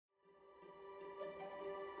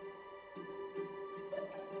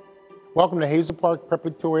Welcome to Hazel Park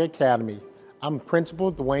Preparatory Academy. I'm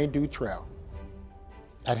Principal Dwayne Dutrell.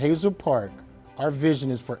 At Hazel Park, our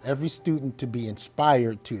vision is for every student to be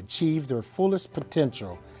inspired to achieve their fullest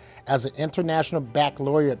potential. As an international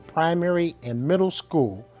baccalaureate primary and middle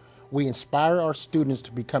school, we inspire our students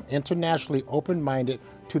to become internationally open-minded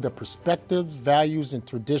to the perspectives, values, and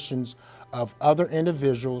traditions of other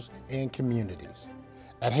individuals and communities.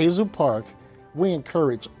 At Hazel Park, we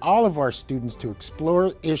encourage all of our students to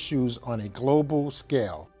explore issues on a global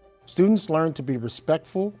scale. Students learn to be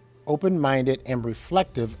respectful, open-minded, and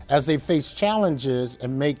reflective as they face challenges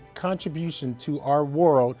and make contributions to our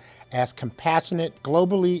world as compassionate,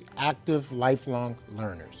 globally active, lifelong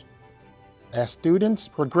learners. As students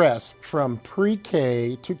progress from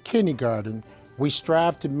pre-K to kindergarten, we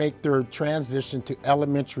strive to make their transition to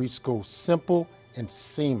elementary school simple and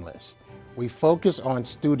seamless. We focus on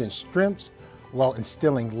student strengths while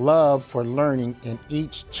instilling love for learning in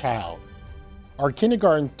each child. Our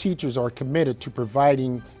kindergarten teachers are committed to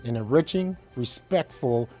providing an enriching,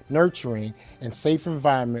 respectful, nurturing, and safe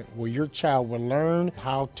environment where your child will learn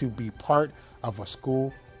how to be part of a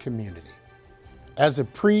school community. As a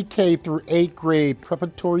pre-K through 8th grade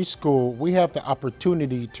preparatory school, we have the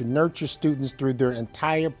opportunity to nurture students through their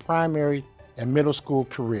entire primary and middle school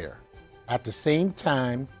career. At the same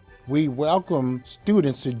time, we welcome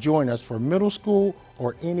students to join us for middle school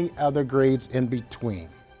or any other grades in between.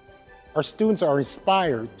 Our students are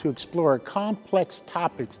inspired to explore complex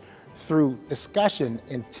topics through discussion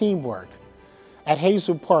and teamwork. At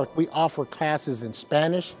Hazel Park, we offer classes in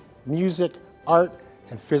Spanish, music, art,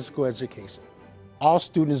 and physical education. All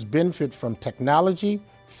students benefit from technology,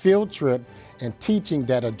 field trip, and teaching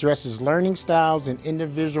that addresses learning styles and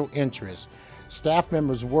individual interests. Staff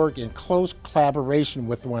members work in close collaboration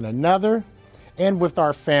with one another and with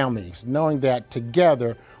our families, knowing that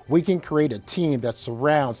together we can create a team that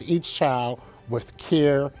surrounds each child with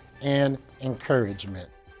care and encouragement.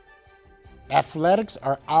 Athletics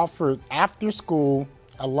are offered after school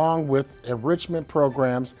along with enrichment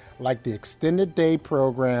programs like the Extended Day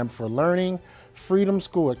Program for Learning, Freedom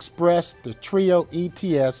School Express, the TRIO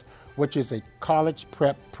ETS, which is a college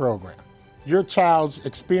prep program. Your child's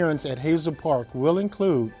experience at Hazel Park will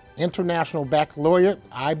include International Baccalaureate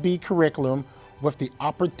IB curriculum with the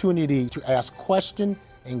opportunity to ask questions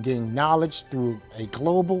and gain knowledge through a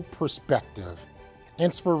global perspective.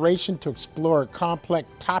 Inspiration to explore complex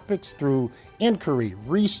topics through inquiry,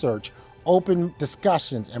 research, open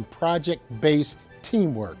discussions, and project-based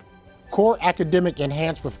teamwork. Core academic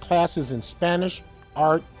enhanced with classes in Spanish,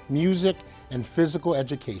 art, music, and physical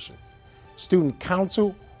education. Student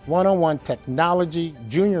council, one-on-one technology,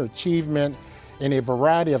 junior achievement, and a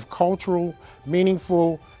variety of cultural,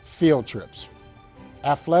 meaningful field trips.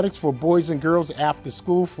 Athletics for boys and girls after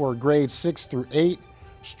school for grades 6 through 8.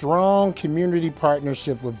 Strong community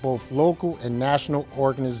partnership with both local and national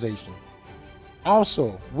organizations.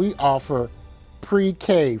 Also, we offer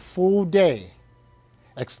pre-K full day,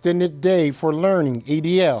 Extended Day for Learning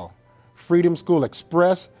EDL, Freedom School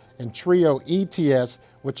Express, and TRIO ETS,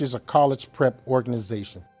 which is a college prep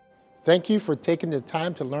organization. Thank you for taking the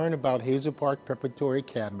time to learn about Hazel Park Preparatory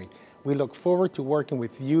Academy. We look forward to working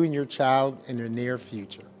with you and your child in the near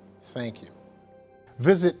future. Thank you.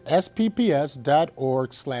 Visit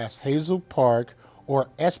spps.org/hazelpark or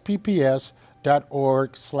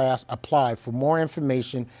spps.org/apply for more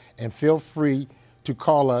information, and feel free to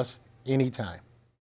call us anytime.